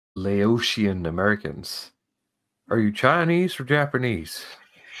Laotian-Americans. Are you Chinese or Japanese?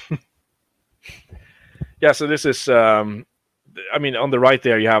 Yeah, so this is, I mean, on the right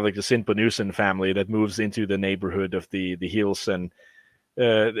there, you have like the Souphanousinphone family that moves into the neighborhood of the hills and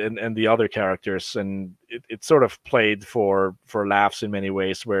the other characters, and it's sort of played for laughs in many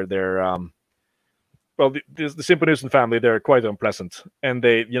ways, where they're well, the Souphanousinphone family, they're quite unpleasant, and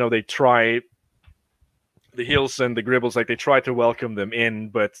they try the hills and the Gribbles, like they try to welcome them in,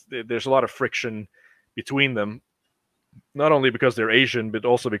 but there's a lot of friction between them, not only because they're Asian, but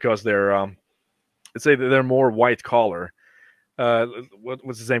also because they're let's say that they're more white collar.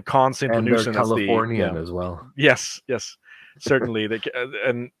 What's his name? Kahn And they're Souphanousinphone. Californian as well. Yes, certainly.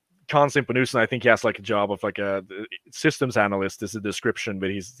 And Kahn Souphanousinphone, I think he has like a job of like a systems analyst is the description, but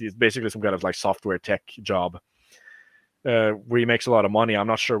he's basically some kind of like software tech job where he makes a lot of money. I'm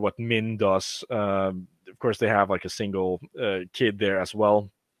not sure what Min does. Of course, they have like a single kid there as well.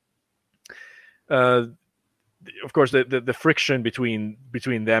 Of course, the friction between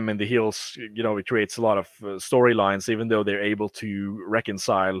them and the hills, it creates a lot of storylines, even though they're able to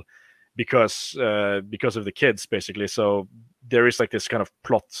reconcile because of the kids, basically. So there is like this kind of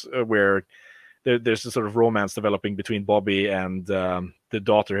plot where there's a sort of romance developing between Bobby and the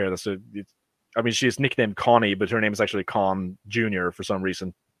daughter here. I mean, she's nicknamed Connie, but her name is actually Kahn Jr. for some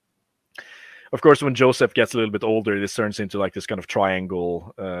reason. Of course, when Joseph gets a little bit older, this turns into like this kind of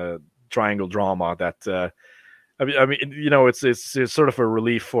triangle drama that. I mean, it's sort of a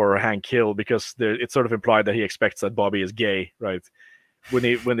relief for Hank Hill, because it's sort of implied that he expects that Bobby is gay, right? When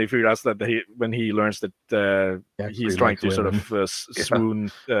they figure out when he learns that he's trying to sort of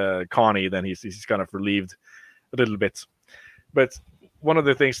swoon Connie, then he's kind of relieved a little bit. But one of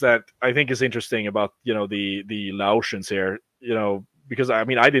the things that I think is interesting about the Laotians here, because I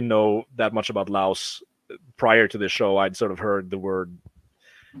mean I didn't know that much about Laos prior to this show. I'd sort of heard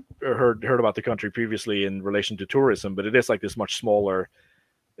about the country previously in relation to tourism, but it is like this much smaller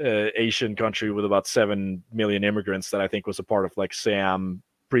Asian country with about 7 million immigrants that I think was a part of like Siam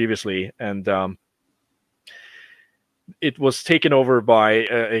previously, and it was taken over by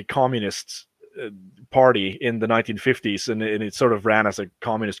a communist party in the 1950s, and it sort of ran as a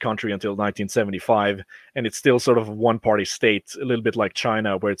communist country until 1975, and it's still sort of a one-party state, a little bit like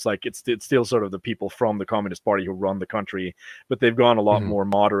China, where it's like it's still sort of the people from the Communist Party who run the country, but they've gone a lot more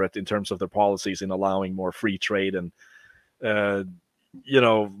moderate in terms of their policies in allowing more free trade and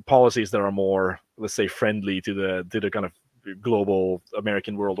policies that are more, let's say, friendly to the kind of global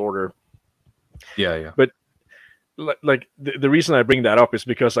American world order. Yeah. But like the reason I bring that up is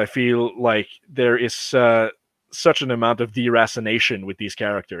because I feel like there is such an amount of deracination with these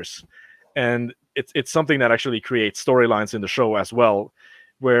characters, and it's something that actually creates storylines in the show as well,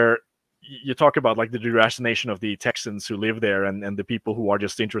 where you talk about like the deracination of the Texans who live there and the people who are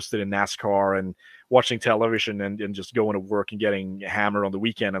just interested in NASCAR and watching television and just going to work and getting hammered on the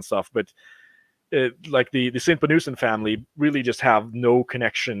weekend and stuff. But like the Souphanousinphone family really just have no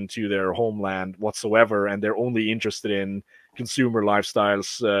connection to their homeland whatsoever, and they're only interested in consumer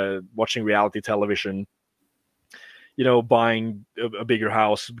lifestyles, watching reality television, buying a bigger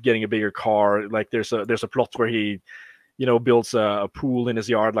house, getting a bigger car. Like there's a plot where he builds a pool in his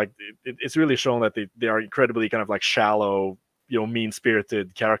yard. Like it's really shown that they are incredibly kind of like shallow,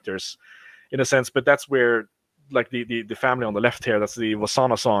 mean-spirited characters in a sense. But that's where like the family on the left here, that's the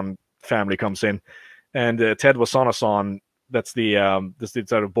Souphanousinphone family, comes in, and Ted Souphanousinphone, that's the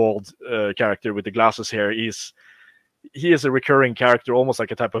sort of bald character with the glasses here. He is a recurring character, almost like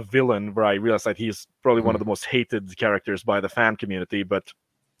a type of villain, where I realize that he's probably one of the most hated characters by the fan community. But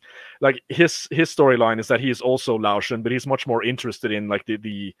like his storyline is that he is also Laotian, but he's much more interested in like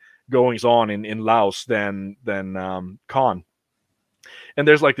the goings on in Laos than Kahn. And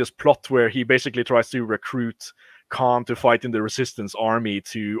there's like this plot where he basically tries to recruit Kahn to fight in the resistance army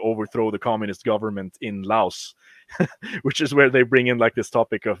to overthrow the communist government in Laos, which is where they bring in like this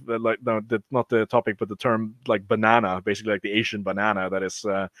topic of not the topic, but the term like banana, basically like the Asian banana that is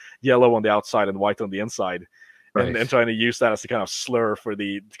yellow on the outside and white on the inside. Right. And trying to use that as a kind of slur for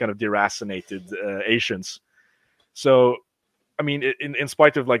the kind of deracinated Asians. So, I mean, in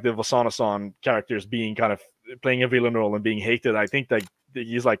spite of like the Souphanousinphone characters being kind of playing a villain role and being hated, I think that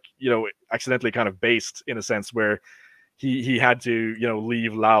he's like, accidentally kind of based in a sense where he had to,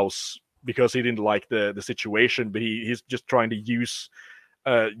 leave Laos because he didn't like the situation, but he's just trying to use,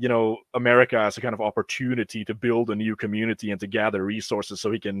 America as a kind of opportunity to build a new community and to gather resources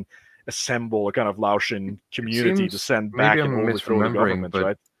so he can assemble a kind of Laotian community to send back and overthrow the government,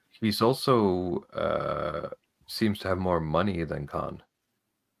 right? He's also seems to have more money than Kahn.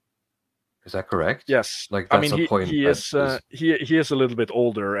 Is that correct? Yes, Like I that's mean a point he that is is, he is a little bit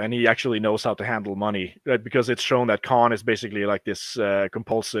older, and he actually knows how to handle money, right? Because it's shown that Kahn is basically like this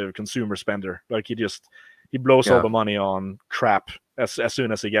compulsive consumer spender. Like he blows all yeah, the money on crap as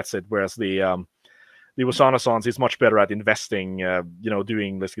soon as he gets it. Whereas the Souphanousinphone is much better at investing,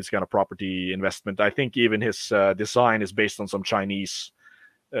 doing this kind of property investment. I think even his design is based on some Chinese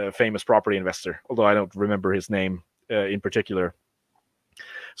famous property investor, although I don't remember his name in particular.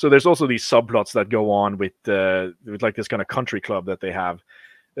 So there's also these subplots that go on with like this kind of country club that they have.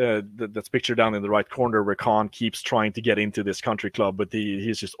 That's pictured down in the right corner, where Kahn keeps trying to get into this country club, but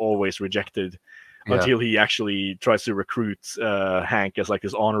he's just always rejected yeah. until he actually tries to recruit Hank as like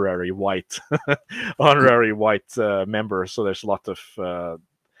this honorary white honorary white member. So there's a lot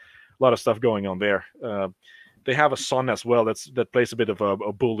of stuff going on there. They have a son as well that plays a bit of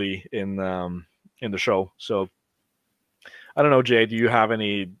a bully in the show. So I don't know, Jay. Do you have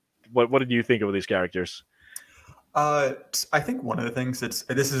any? What did you think of these characters? I think one of the things this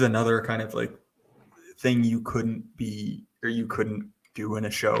is another kind of like thing you couldn't do in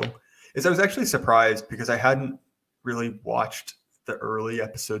a show is I was actually surprised because I hadn't really watched the early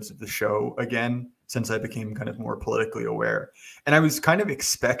episodes of the show again since I became kind of more politically aware. And I was kind of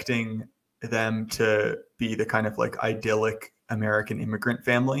expecting them to be the kind of like idyllic American immigrant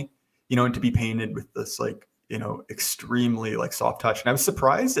family, and to be painted with this like, extremely like soft touch. And I was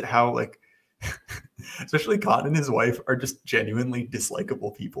surprised at how like, especially Kahn and his wife are just genuinely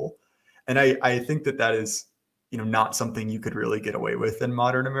dislikable people. And I think that is, not something you could really get away with in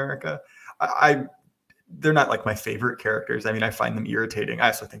modern America. They're not like my favorite characters. I mean, I find them irritating. I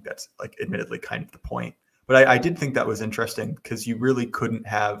also think that's like admittedly kind of the point. But I did think that was interesting because you really couldn't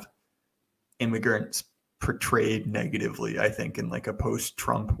have immigrants portrayed negatively, I think, in like a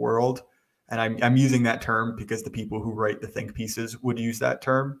post-Trump world. And I'm using that term because the people who write the think pieces would use that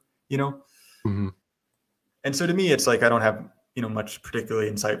term. Mm-hmm. And so to me, it's like I don't have much particularly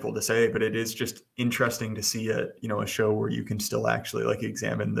insightful to say, but it is just interesting to see a show where you can still actually like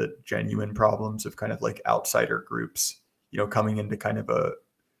examine the genuine problems of kind of like outsider groups, coming into kind of a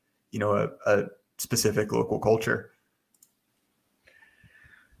specific local culture.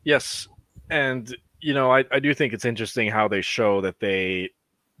 Yes, and I do think it's interesting how they show that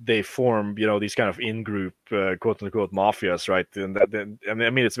they form these kind of in-group quote unquote mafias, right? And I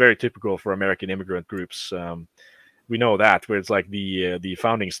mean it's very typical for American immigrant groups. We know that, where it's like the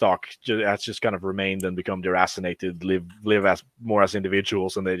founding stock has just kind of remained and become deracinated, live as more as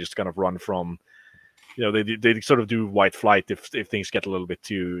individuals, and they just kind of run from, they sort of do white flight if things get a little bit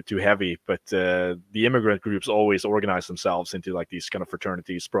too heavy. But the immigrant groups always organize themselves into like these kind of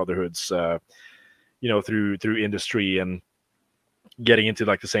fraternities, brotherhoods, through industry and getting into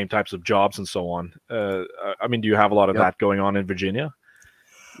like the same types of jobs and so on. I mean, do you have a lot of that going on in Virginia?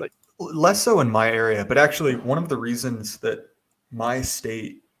 Like less so in my area, but actually one of the reasons that my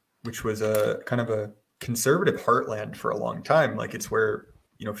state, which was a kind of a conservative heartland for a long time, like it's where,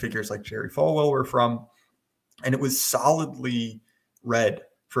 figures like Jerry Falwell were from, and it was solidly red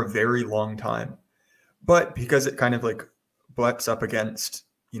for a very long time. But because it kind of like butts up against,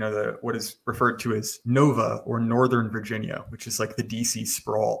 what is referred to as Nova or Northern Virginia, which is like the DC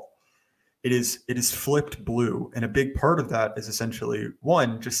sprawl, it is flipped blue. And a big part of that is essentially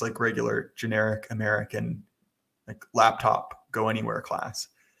one, just like regular generic American like laptop go anywhere class.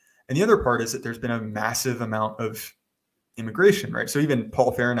 And the other part is that there's been a massive amount of immigration, right? So even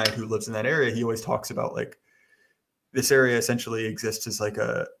Paul Fahrenheit, who lives in that area, he always talks about like this area essentially exists as like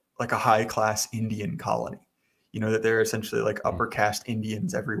a high class Indian colony, that they're essentially like upper caste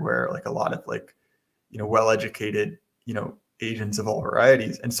Indians everywhere, like a lot of like, well-educated, Asians of all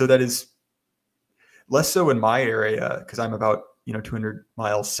varieties. And so that is less so in my area because I'm about 200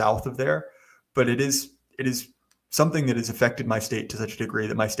 miles south of there, but it is something that has affected my state to such a degree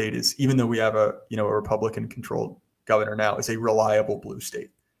that my state is, even though we have a Republican controlled governor now, is a reliable blue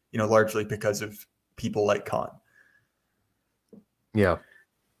state, largely because of people like Kahn. Yeah.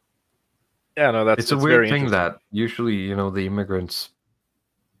 Yeah, no, it's a weird thing that usually, the immigrants,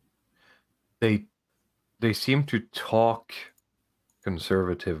 they seem to talk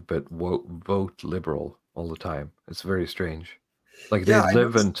conservative but vote liberal all the time. It's very strange. Like they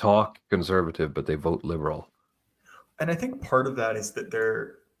live and talk conservative, but they vote liberal. And I think part of that is that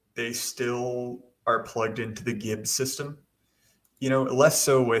they still are plugged into the Gibbs system, less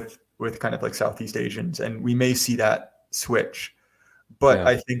so with kind of like Southeast Asians, and we may see that switch. But yeah.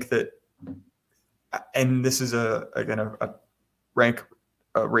 I think that, and this is a rank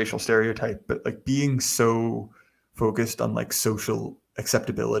racial stereotype, but like being so focused on like social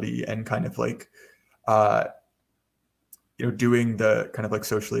acceptability and kind of like doing the kind of like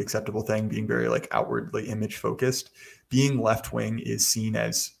socially acceptable thing, being very like outwardly image focused. Being left wing is seen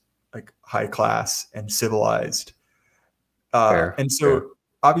as like high class and civilized. And so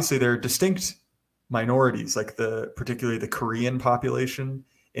obviously there are distinct minorities, like particularly the Korean population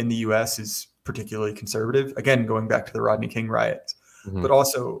in the US is particularly conservative. Again, going back to the Rodney King riots, but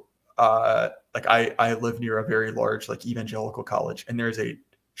also like I live near a very large like evangelical college, and there's a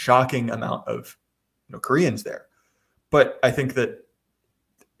shocking amount of Koreans there. But I think that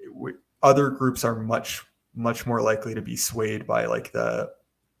other groups are much more likely to be swayed by like the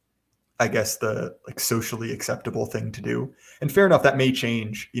like socially acceptable thing to do. And fair enough, that may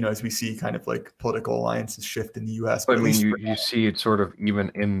change, as we see kind of like political alliances shift in the US. But I mean, you see it sort of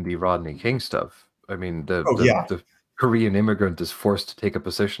even in the Rodney King stuff. I mean, the Korean immigrant is forced to take a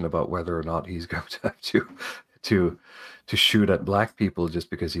position about whether or not he's going to have to shoot at black people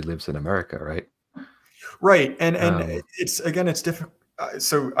just because he lives in America, right? Right. And it's difficult.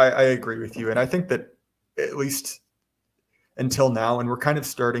 So I agree with you. And I think that at least until now, and we're kind of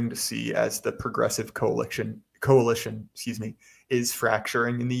starting to see as the progressive coalition, is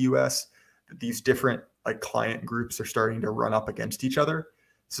fracturing in the US, that these different like client groups are starting to run up against each other.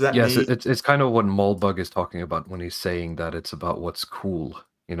 So that it's kind of what Mulbug is talking about when he's saying that it's about what's cool,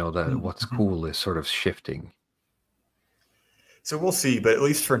 that what's cool is sort of shifting. So we'll see, but at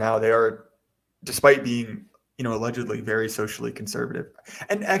least for now, they are, despite being, allegedly very socially conservative.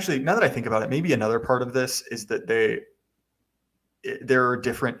 And actually, now that I think about it, maybe another part of this is that there are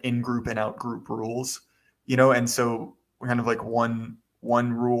different in-group and out-group rules, and so kind of like one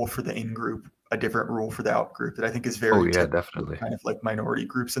rule for the in-group, a different rule for the out-group that I think is very definitely kind of like minority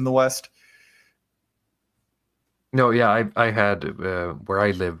groups in the West. No, yeah, I had where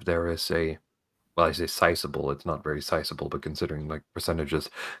I live, there is I say sizable, it's not very sizable, but considering like percentages,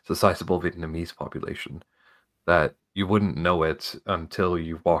 it's a sizable Vietnamese population that you wouldn't know it until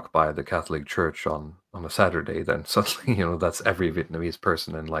you walk by the Catholic Church on a Saturday. Then suddenly, that's every Vietnamese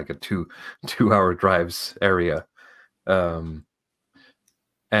person in like a two-hour drives area. And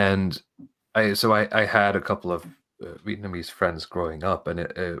I had a couple of Vietnamese friends growing up,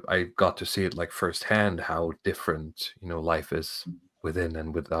 and I got to see it like firsthand how different life is within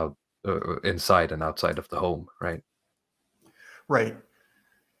and without, inside and outside of the home, right? Right.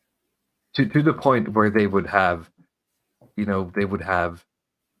 To the point where they would have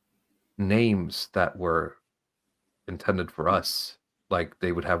names that were intended for us. Like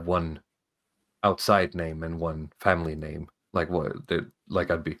they would have one outside name and one family name. Like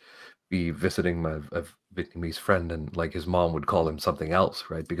I'd be visiting a Vietnamese friend, and like his mom would call him something else,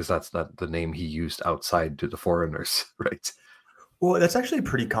 right? Because that's not the name he used outside to the foreigners, right? Well, that's actually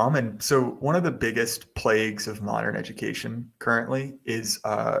pretty common. So one of the biggest plagues of modern education currently is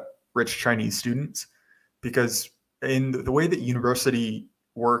rich Chinese students, because in the way that university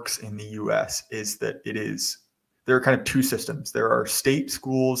works in the US is that there are kind of two systems. There are state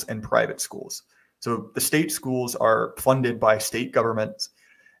schools and private schools. So the state schools are funded by state governments,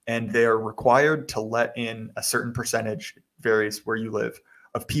 and they are required to let in a certain percentage, varies where you live,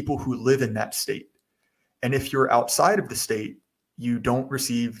 of people who live in that state. And if you're outside of the state, you don't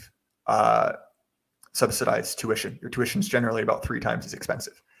receive subsidized tuition. Your tuition is generally about 3 times as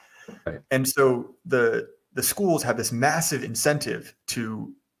expensive. Right. And so the schools have this massive incentive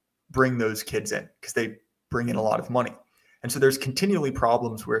to bring those kids in because they bring in a lot of money. And so there's continually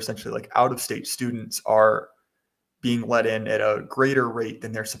problems where essentially like out-of-state students are being let in at a greater rate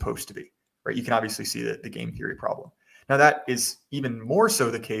than they're supposed to be, right? You can obviously see the game theory problem. Now that is even more so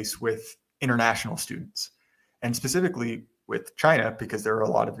the case with international students, and specifically with China, because there are a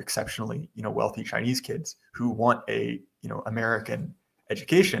lot of exceptionally, wealthy Chinese kids who want a, American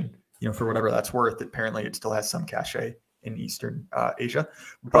education, for whatever that's worth. Apparently it still has some cachet in Eastern Asia.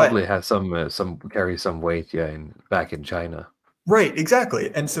 Probably has some carry some weight, back in China. Right, exactly.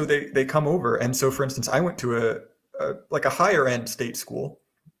 And so they come over. And so, for instance, I went to a higher end state school.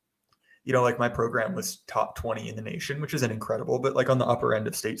 Like my program was top 20 in the nation, which isn't incredible, but like on the upper end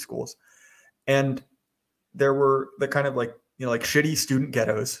of state schools. And there were the kind of like, like shitty student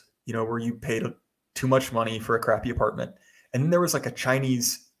ghettos, where you paid too much money for a crappy apartment. And then there was like a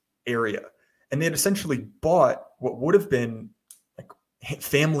Chinese area, and they had essentially bought what would have been like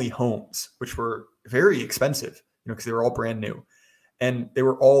family homes, which were very expensive, because they were all brand new, and they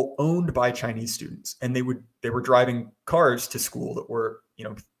were all owned by Chinese students. And they were driving cars to school that were,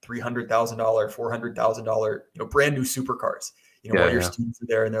 $300,000, $400,000, brand new supercars, while your students are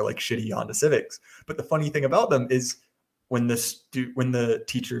there and they're like shitty Honda Civics. But the funny thing about them is when the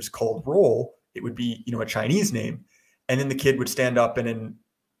teachers called roll, it would be, a Chinese name. And then the kid would stand up and in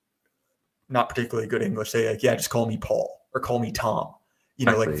not particularly good English say like, yeah, just call me Paul. or call me Tom.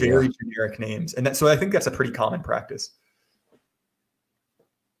 Exactly, like very generic names. And so I think that's a pretty common practice.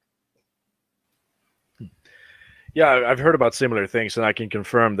 Yeah, I've heard about similar things, and I can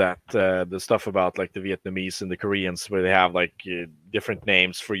confirm that the stuff about like the Vietnamese and the Koreans, where they have like different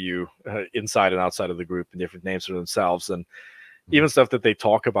names for you inside and outside of the group, and different names for themselves, and even stuff that they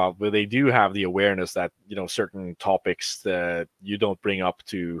talk about, where they do have the awareness that certain topics that you don't bring up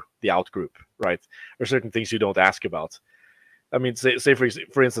to the out group, right, or certain things you don't ask about. I mean, say for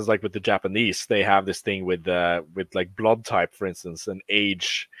instance, like with the Japanese, they have this thing with like blood type, for instance, and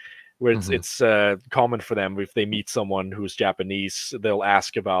age, where it's common for them if they meet someone who's Japanese, they'll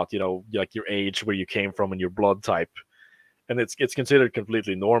ask about like your age, where you came from, and your blood type, and it's considered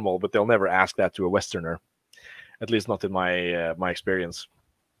completely normal, but they'll never ask that to a Westerner, at least not in my experience.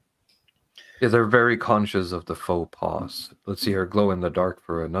 Yeah, they're very conscious of the faux pas. Let's see here, glow in the dark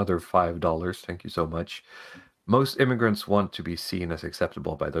for another $5. Thank you so much. Most immigrants want to be seen as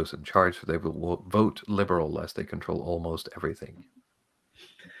acceptable by those in charge, so they will vote liberal as they control almost everything.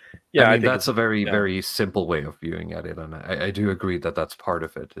 Yeah, I mean, that's a very, very simple way of viewing at it, and I do agree that that's part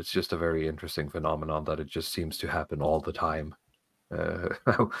of it. It's just a very interesting phenomenon that it just seems to happen all the time.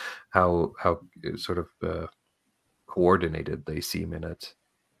 How sort of coordinated they seem in it.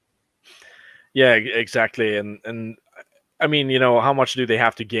 Yeah, exactly, and I mean, how much do they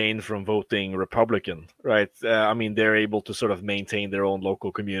have to gain from voting Republican, right? I mean, they're able to sort of maintain their own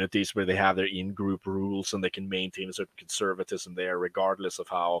local communities where they have their in-group rules, and they can maintain a certain conservatism there, regardless of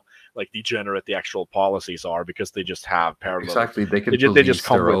how like degenerate the actual policies are, because they just have parallel. Exactly, they can police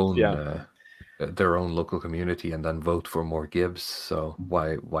their own local community and then vote for more Gibbs. So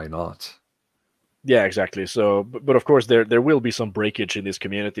why not? Yeah, exactly. So, but of course, there will be some breakage in these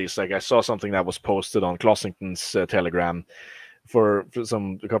communities. Like I saw something that was posted on Clossington's Telegram for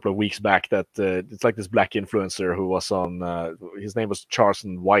a couple of weeks back that it's like this black influencer who was on his name was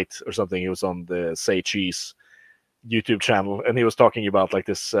Charleston White or something. He was on the Say Cheese YouTube channel, and he was talking about like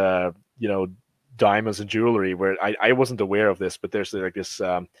this diamonds and jewelry. Where I wasn't aware of this, but there's like this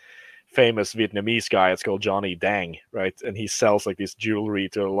famous Vietnamese guy. It's called Johnny Dang, right? And he sells like this jewelry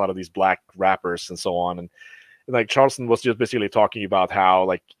to a lot of these black rappers and so on. And like Charleston was just basically talking about how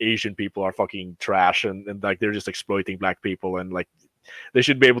like Asian people are fucking trash, and like they're just exploiting black people, and like they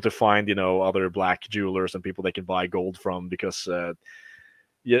should be able to find other black jewelers and people they can buy gold from, because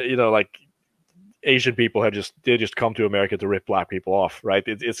like Asian people they just come to America to rip black people off, right?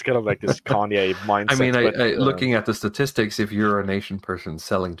 It's kind of like this Kanye mindset. I mean, looking at the statistics, if you're an Asian person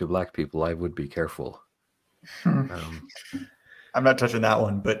selling to black people, I would be careful. I'm not touching that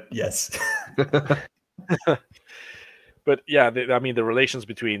one, but yes. But yeah, I mean, the relations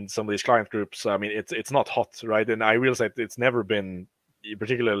between some of these client groups, I mean, it's not hot, right? And I realize that it's never been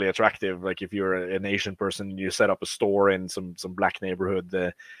particularly attractive. Like if you're an Asian person, you set up a store in some black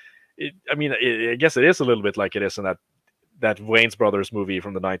neighborhood. I guess it is a little bit like it is in that Wayans Brothers movie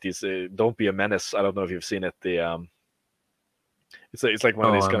from the 90s, Don't Be a Menace. I don't know if you've seen it. It's like one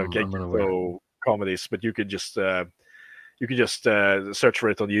of these kind of comedies, but you could just search for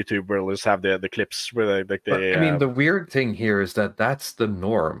it on YouTube, where they'll just have the clips where they. I mean, the weird thing here is that that's the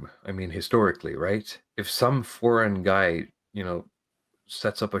norm. I mean, historically, right? If some foreign guy,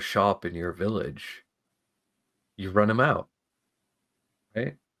 sets up a shop in your village, you run him out,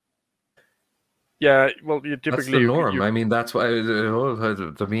 right? Yeah, well, you typically... That's the norm. I mean, that's why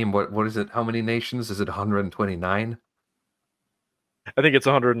the meme, what is it? How many nations? Is it 129? I think it's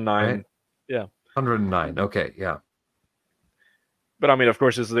 109. Right? Yeah. 109. Okay, yeah. But I mean, of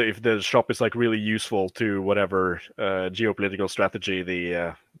course, if the shop is like really useful to whatever geopolitical strategy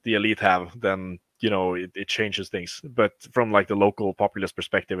the elite have, then it changes things. But from like the local populist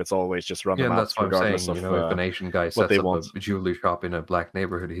perspective, it's always just run them out. That's what I'm saying. If an Asian guy sets up a jewelry shop in a black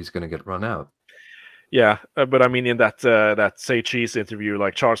neighborhood, he's going to get run out. Yeah, but I mean, in that Say Cheese interview,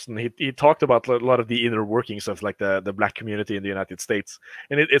 like Charleston, he talked about a lot of the inner workings of like the black community in the United States,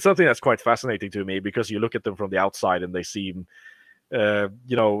 and it's something that's quite fascinating to me, because you look at them from the outside and they seem,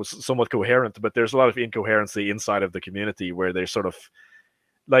 somewhat coherent, but there's a lot of incoherency inside of the community, where they're sort of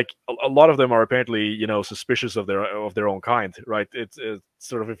like a lot of them are apparently suspicious of their own kind, right? It's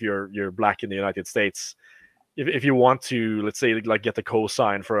sort of, if you're black in the United States, if you want to, let's say, like get the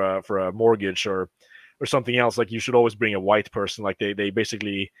cosign for a mortgage or something else, like you should always bring a white person. Like they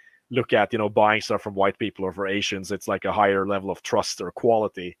basically look at buying stuff from white people or for Asians, it's like a higher level of trust or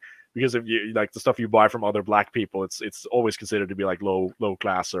quality, because if you like the stuff you buy from other black people, it's always considered to be like low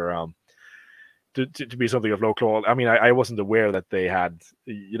class, or to be something of low quality. I mean, I wasn't aware that they had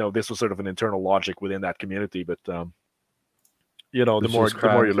this was sort of an internal logic within that community, but the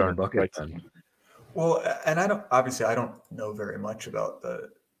more you learn, right? Well, and I don't know very much about the,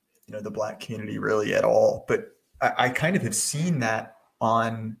 the Black community really at all, but I kind of have seen that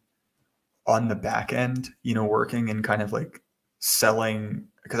on the back end, working and kind of like selling,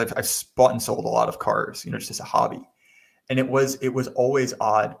 because I've bought and sold a lot of cars, just as a hobby. And it was always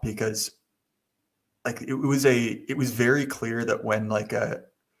odd because like it was very clear that when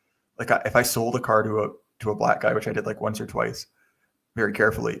if I sold a car to a black guy, which I did like once or twice, very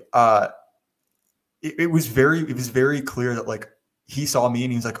carefully, it was very clear that like he saw me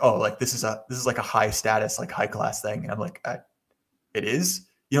and he was like, oh, like this is like a high status, like high class thing. And I'm like, it is,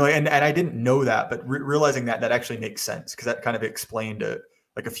 and I didn't know that, but realizing that actually makes sense, because that kind of explained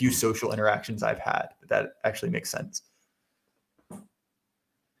like a few social interactions I've had. That actually makes sense.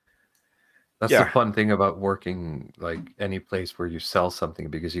 That's the fun thing about working like any place where you sell something,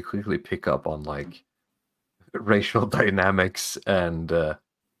 because you quickly pick up on like racial dynamics and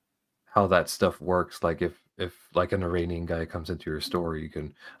how that stuff works. Like if like an Iranian guy comes into your store, you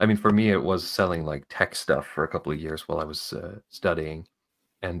can, I mean, for me, it was selling like tech stuff for a couple of years while I was studying.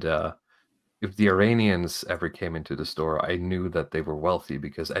 And if the Iranians ever came into the store, I knew that they were wealthy,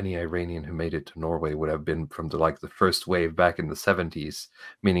 because any Iranian who made it to Norway would have been from the first wave back in the 70s,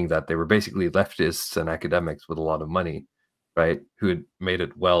 meaning that they were basically leftists and academics with a lot of money, right? Who had made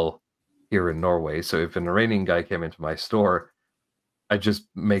it well here in Norway. So if an Iranian guy came into my store, I just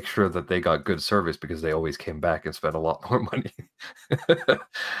make sure that they got good service, because they always came back and spent a lot more money.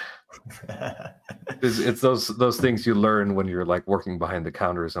 It's those things you learn when you're like working behind the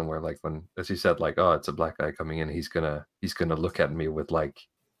counter somewhere, like when, as you said, like, oh, it's a black guy coming in, he's gonna look at me with like,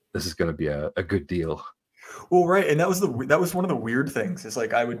 this is gonna be a good deal. Well, right, and that was one of the weird things, is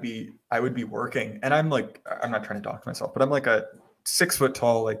like I would be working, and I'm not trying to dox myself, but I'm like a 6 foot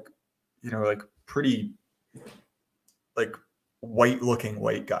tall, like, like pretty like white looking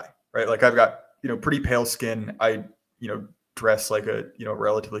white guy, right? Like I've got, pretty pale skin. I, dress like a,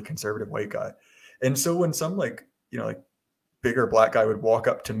 relatively conservative white guy. And so when some like, like bigger black guy would walk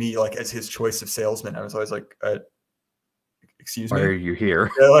up to me, like as his choice of salesman, I was always like, excuse me, why are you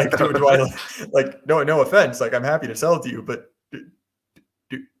here? Yeah, like, do I like, no offense. Like, I'm happy to sell to you, but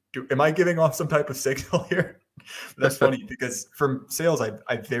am I giving off some type of signal here? That's funny, because from sales,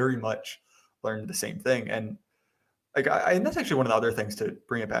 I very much learned the same thing. And like, and that's actually one of the other things, to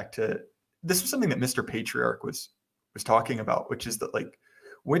bring it back to, this was something that Mr. Patriarch was talking about, which is that like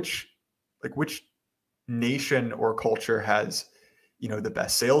which nation or culture has, the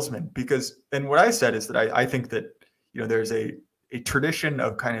best salesman. Because, and what I said is that I think that, there's a tradition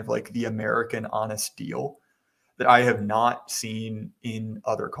of kind of like the American honest deal that I have not seen in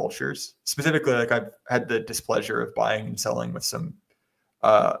other cultures. Specifically, like I've had the displeasure of buying and selling with some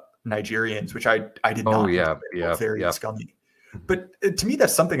Nigerians, which I did not. Oh yeah, very scummy. But to me,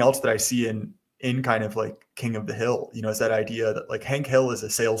 that's something else that I see in kind of like King of the Hill. Is that idea that like Hank Hill is a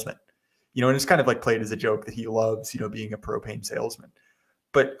salesman. And it's kind of like played as a joke that he loves, being a propane salesman.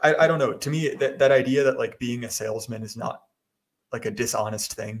 But I don't know. To me, that idea that like being a salesman is not like a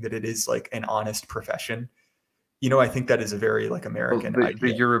dishonest thing, that it is like an honest profession. I think that is a very like American idea.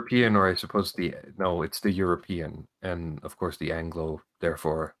 The European, or I suppose it's the European, and of course the Anglo,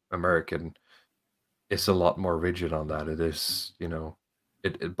 therefore American, is a lot more rigid on that. It is,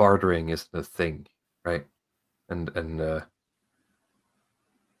 bartering is the thing, right? And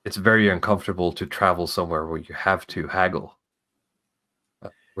it's very uncomfortable to travel somewhere where you have to haggle,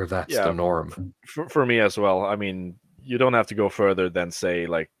 where that's the norm. For me as well. I mean, you don't have to go further than say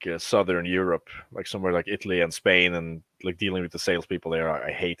like Southern Europe, like somewhere like Italy and Spain, and like dealing with the salespeople there.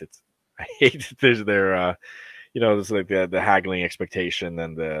 I hate it. I hate it. There's it's like the haggling expectation,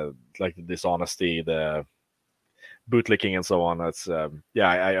 and the like the dishonesty, the bootlicking, and so on. That's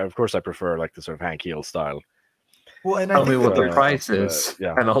I of course I prefer like the sort of Hank Hill style. Well, and tell me what the price is,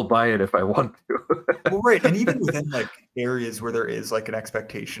 and I'll buy it if I want to. Well, right, and even within like areas where there is like an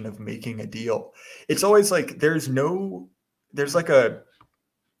expectation of making a deal, it's always like there's like a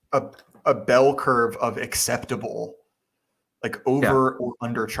bell curve of acceptable, like over or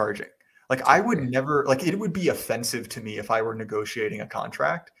undercharging. Like I would never, like it would be offensive to me if I were negotiating a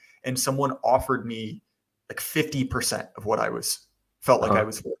contract and someone offered me like 50% of what I felt like I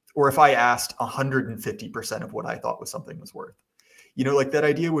was worth, or if I asked 150% of what I thought something was worth. Like that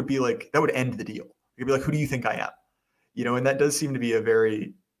idea would be like, that would end the deal. You'd be like, who do you think I am? And that does seem to be a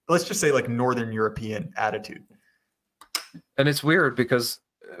very, let's just say like Northern European attitude. And it's weird because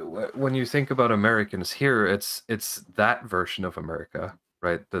when you think about Americans here, it's that version of America,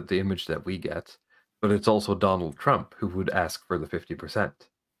 right? The image that we get, but it's also Donald Trump who would ask for the 50%,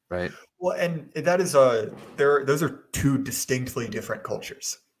 right? Well, and that is those are two distinctly different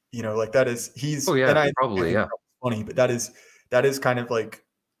cultures. You know, like that is Oh yeah, and I probably, think yeah. Trump's funny, but that is kind of like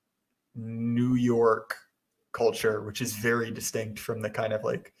New York culture, which is very distinct from the kind of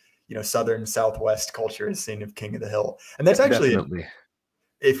like, you know, Southern Southwest culture as seen of King of the Hill. And that's actually, Definitely.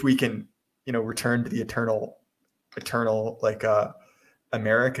 if we can, you know, return to the eternal like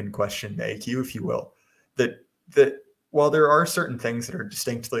American question, the AQ, if you will, that while there are certain things that are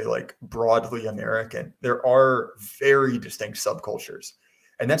distinctly like broadly American, there are very distinct subcultures.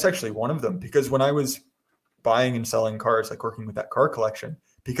 And that's actually one of them, because when I was buying and selling cars, like working with that car collection,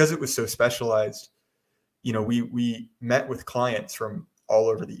 because it was so specialized, you know, we met with clients from all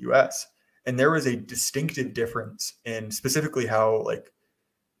over the US, and there was a distinctive difference in specifically how like,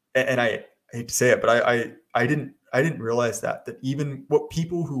 and I hate to say it, but I didn't realize that even what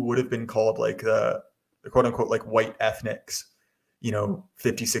people who would have been called like the quote unquote like white ethnics, you know,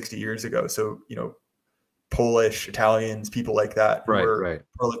 50, 60 years ago. So, you know, Polish, Italians, people like that who were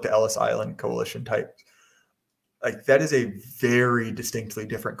like the Ellis Island coalition types. Like that is a very distinctly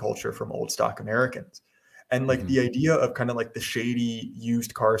different culture from old stock Americans. And like the idea of kind of like the shady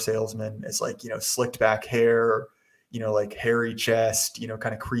used car salesman is like, you know, slicked back hair, you know, like hairy chest, you know,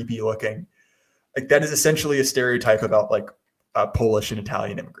 kind of creepy looking. Like that is essentially a stereotype about like Polish and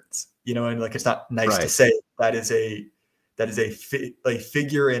Italian immigrants, you know, and like it's not nice to say. That is a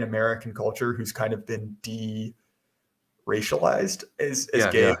figure in American culture who's kind of been de-racialized as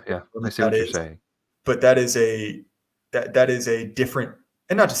gay. Yeah. I see what you're saying. But that is a different,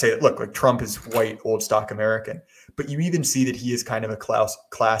 and not to say that, look, like Trump is white, old stock American, but you even see that he is kind of a class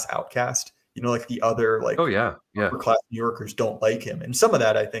outcast. You know, like the other like upper class New Yorkers don't like him, and some of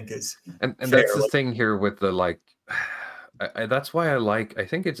that I think is and that's the thing here with the like. That's why I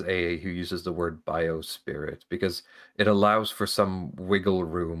think it's AA who uses the word biospirit, because it allows for some wiggle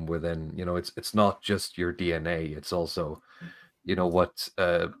room within, you know, it's not just your DNA, it's also, you know, what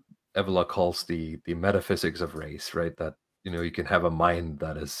Evola calls the metaphysics of race, right? That, you know, you can have a mind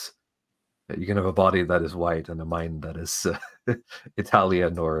that is, you can have a body that is white and a mind that is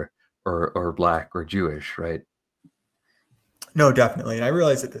Italian or black or Jewish, right? No, definitely. And I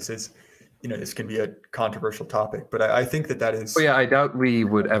realize that this is, you know, this can be a controversial topic, but I think that is. Oh yeah, I doubt we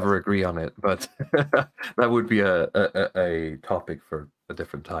would ever agree on it, but that would be a topic for a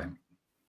different time.